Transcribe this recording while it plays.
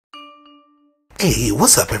Hey,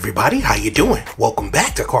 what's up everybody? How you doing? Welcome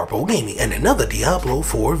back to Karpo Gaming and another Diablo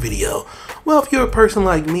 4 video. Well, if you're a person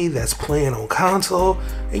like me that's playing on console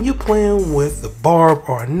and you playing with the Barb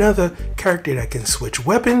or another character that can switch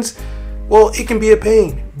weapons, well, it can be a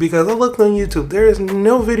pain because I looked on YouTube. There is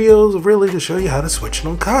no videos really to show you how to switch it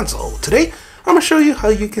on console. Today, I'm going to show you how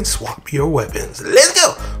you can swap your weapons. Let's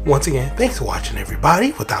go! Once again, thanks for watching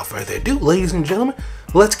everybody. Without further ado, ladies and gentlemen,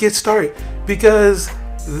 let's get started because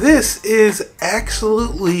this is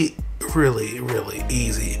absolutely really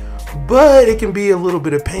easy, but it can be a little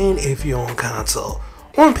bit of pain if you're on console.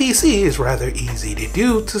 On PC, it's rather easy to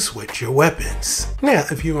do to switch your weapons. Now,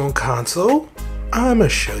 if you're on console, I'm going to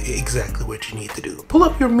show you exactly what you need to do. Pull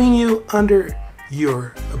up your menu under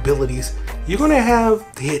your abilities. You're going to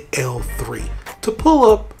have to hit L3 to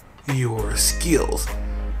pull up your skills.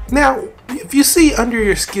 Now, if you see under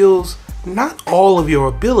your skills, not all of your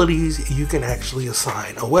abilities you can actually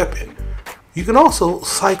assign a weapon. You can also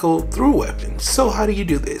cycle through weapons. So how do you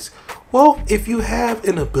do this? Well, if you have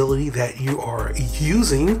an ability that you are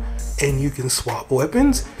using and you can swap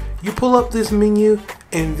weapons, you pull up this menu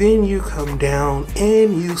and then you come down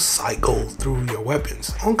and you cycle through your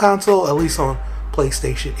weapons. On console, at least on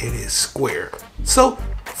PlayStation, it is square. So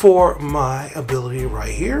for my ability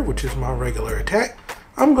right here, which is my regular attack,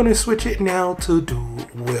 I'm going to switch it now to Dual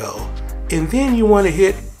Wield. And then you want to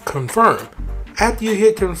hit confirm. After you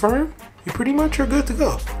hit confirm, you pretty much are good to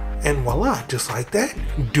go. And voila, just like that,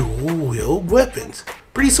 dual wield weapons.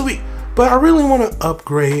 Pretty sweet. But I really want to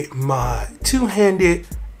upgrade my two-handed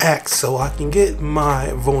axe so I can get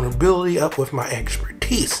my vulnerability up with my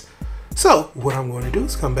expertise. So what I'm going to do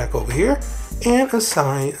is come back over here and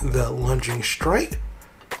assign the lunging strike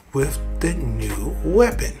with the new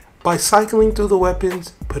weapon. By cycling through the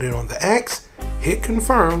weapons, put it on the axe, hit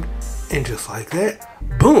confirmed, and just like that,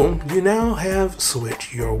 boom, you now have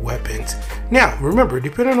switched your weapons. Now, remember,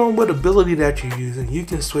 depending on what ability that you're using, you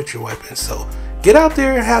can switch your weapons. So get out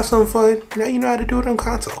there and have some fun. Now you know how to do it on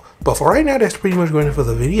console. But for right now, that's pretty much going for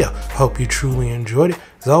the video. Hope you truly enjoyed it.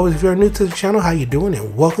 As always, if you're new to the channel, how you doing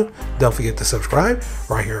and welcome. Don't forget to subscribe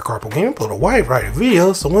right here at Karpo Gaming. Upload a wide variety of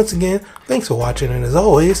videos. So once again, thanks for watching. And as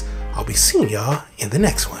always, I'll be seeing y'all in the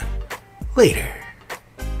next one. Later.